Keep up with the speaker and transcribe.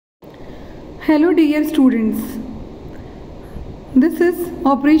Hello dear students, this is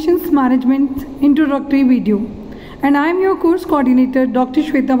Operations Management Introductory video and I am your course coordinator Dr.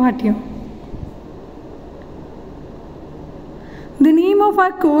 Shweta Bhatia. The name of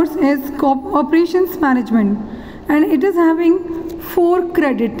our course is Operations Management and it is having 4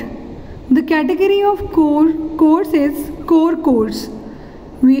 credit. The category of course is core course.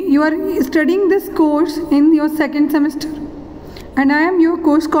 You are studying this course in your second semester and I am your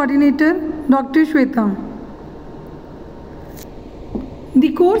course coordinator Dr. Shweta.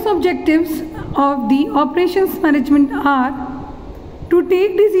 The course objectives of the operations management are to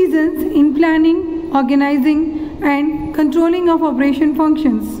take decisions in planning, organizing and controlling of operation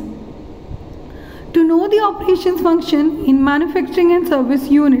functions, to know the operations function in manufacturing and service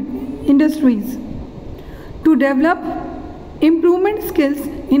unit industries, to develop improvement skills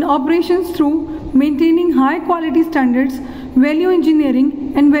in operations through maintaining high quality standards, value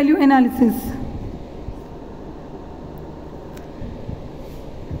engineering and value analysis.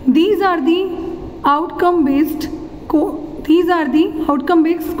 These are the outcome-based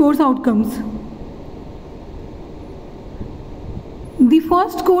course outcomes. The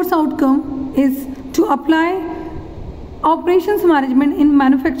first course outcome is to apply operations management in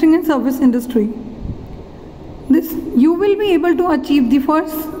manufacturing and service industry. You will be able to achieve the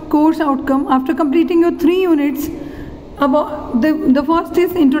first course outcome after completing your 3 units. The first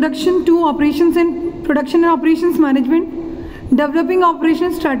is Introduction to Operations and Production and Operations Management, Developing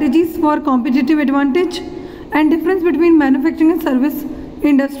Operational Strategies for Competitive Advantage and Difference Between Manufacturing and Service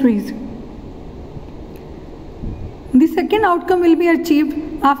Industries. The second outcome will be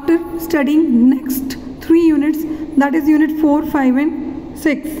achieved after studying next 3 units, that is Unit 4, 5 and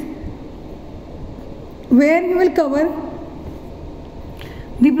 6, where you will cover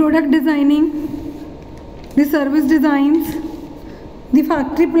the product designing, the service designs, the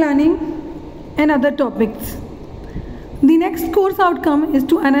factory planning and other topics. The next course outcome is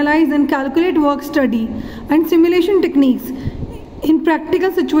to analyze and calculate work study and simulation techniques in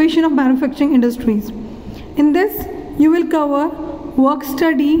practical situation of manufacturing industries. In this, you will cover work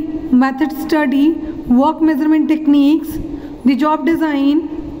study, method study, work measurement techniques, the job design,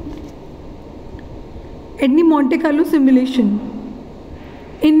 and the Monte Carlo simulation.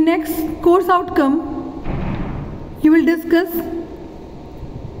 In next course outcome, you will discuss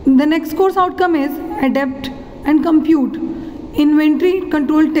the next course outcome is adapt and compute inventory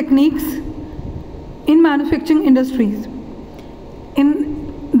control techniques in manufacturing industries.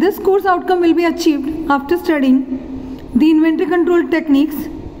 In this course outcome will be achieved after studying the inventory control techniques,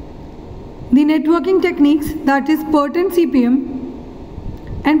 the networking techniques, that is PERT and CPM,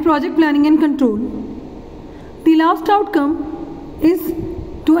 and project planning and control. The last outcome is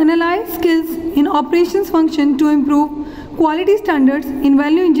to analyze skills in operations function to improve quality standards in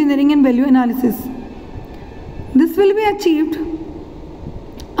value engineering and value analysis. This will be achieved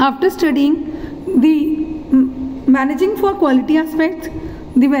after studying the managing for quality aspects,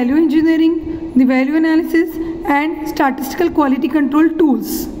 the value engineering, the value analysis and statistical quality control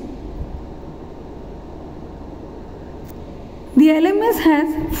tools. The LMS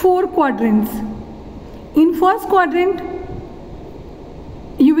has 4 quadrants. In first quadrant,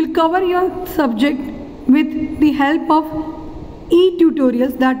 you will cover your subject with the help of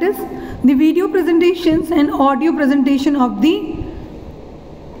e-tutorials, that is the video presentations and audio presentation of the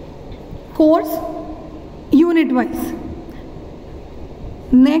course unit wise.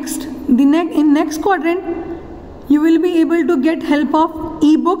 Next, in next quadrant, you will be able to get help of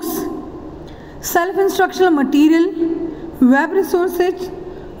e-books, self-instructional material, web resources,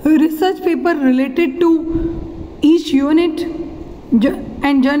 research paper related to each unit,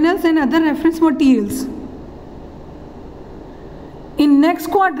 and journals and other reference materials. In next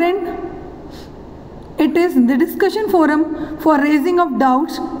quadrant, it is the discussion forum for raising of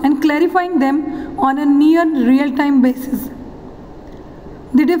doubts and clarifying them on a near real-time basis.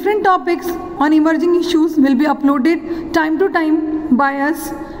 The different topics on emerging issues will be uploaded time to time by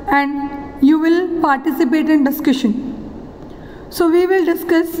us and you will participate in discussion. So we will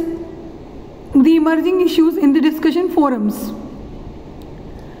discuss the emerging issues in the discussion forums.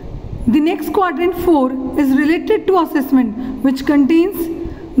 The next quadrant 4 is related to assessment, which contains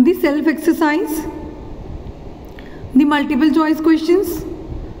the self-exercise, the multiple choice questions,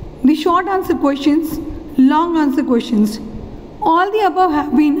 the short answer questions, long answer questions. All the above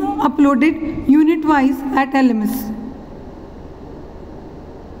have been uploaded unit wise at LMS.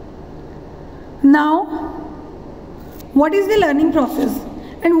 Now, what is the learning process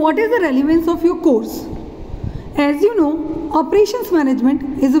and what is the relevance of your course? As you know, operations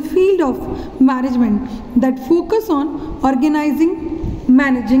management is a field of management that focus on organizing,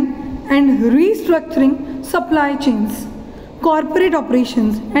 managing and restructuring supply chains, corporate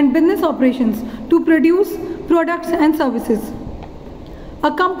operations and business operations to produce products and services.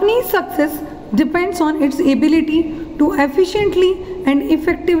 A company's success depends on its ability to efficiently and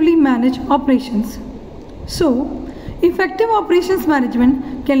effectively manage operations. So, effective operations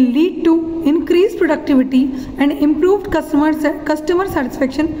management can lead to increased productivity and improved customer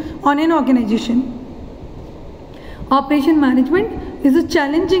satisfaction on an organization. Operation management is a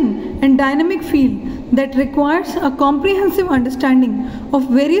challenging and dynamic field that requires a comprehensive understanding of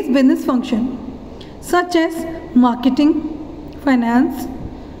various business functions such as marketing, finance,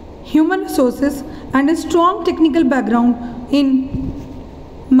 human resources, and a strong technical background in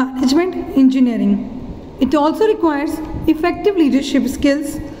management engineering. It also requires effective leadership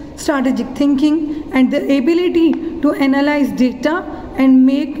skills, strategic thinking, and the ability to analyze data and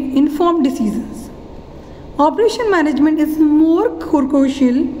make informed decisions. Operation management is more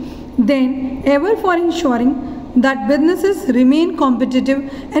crucial than ever for ensuring that businesses remain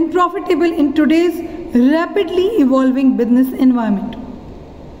competitive and profitable in today's rapidly evolving business environment.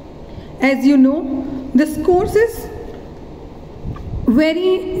 As you know, this course is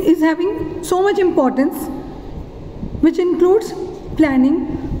having so much importance, which includes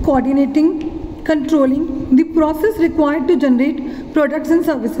planning, coordinating, controlling the process required to generate products and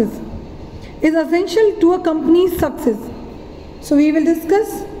services, is essential to a company's success. So we will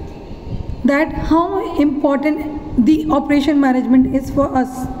discuss that how important the operation management is for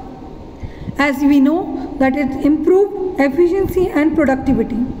us, as we know that it improves efficiency and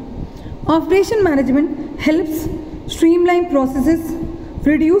productivity. Operation management helps streamline processes,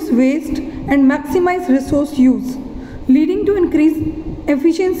 reduce waste, and maximize resource use, leading to increased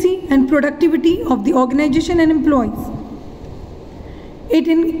efficiency and productivity of the organization and employees. It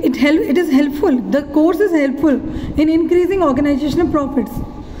is helpful, the course is helpful in increasing organizational profits.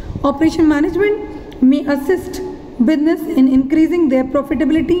 Operation management may assist business in increasing their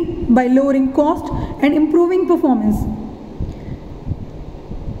profitability by lowering cost and improving performance.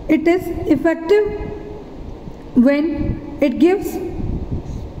 It is effective when it gives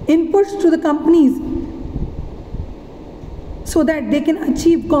inputs to the companies so that they can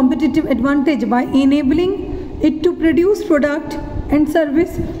achieve competitive advantage by enabling it to produce product and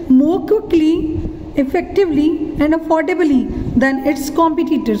service more quickly, effectively, and affordably than its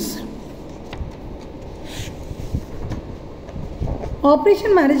competitors.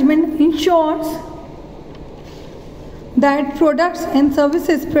 Operation management ensures that products and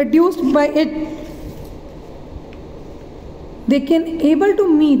services produced by it, they can able to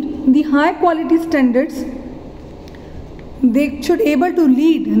meet the high quality standards. They should able to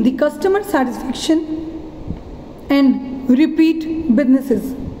lead in the customer satisfaction and repeat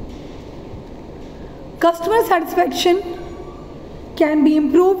businesses. Customer satisfaction can be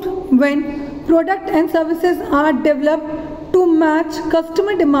improved when product and services are developed to match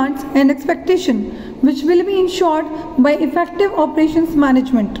customer demands and expectation, which will be ensured by effective operations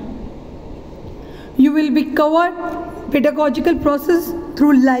management. You will be covered pedagogical process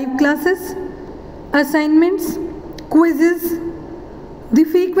through live classes, assignments, quizzes, the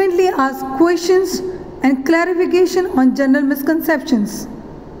frequently asked questions, and clarification on general misconceptions.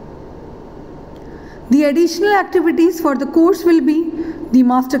 The additional activities for the course will be the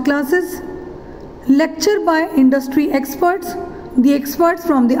master classes, lecture by industry experts, the experts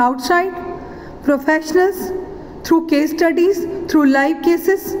from the outside, professionals, through case studies, through live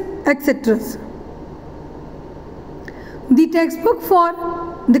cases, etc. The textbook for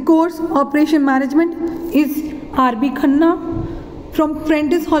the course Operation Management is R.B. Khanna from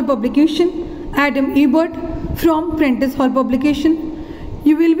Prentice Hall Publication, Adam Ebert from Prentice Hall Publication.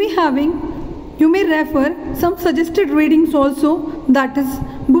 You may refer some suggested readings also, that is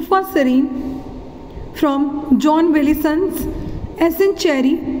Buffa Serene from John Willisons, S.N.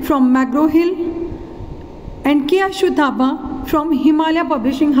 Cherry from McGraw-Hill, and K. Ashwatthapa from Himalaya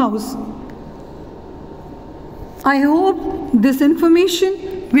Publishing House. I hope this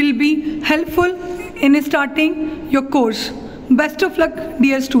information will be helpful in starting your course. Best of luck,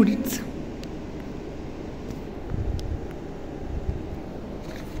 dear students.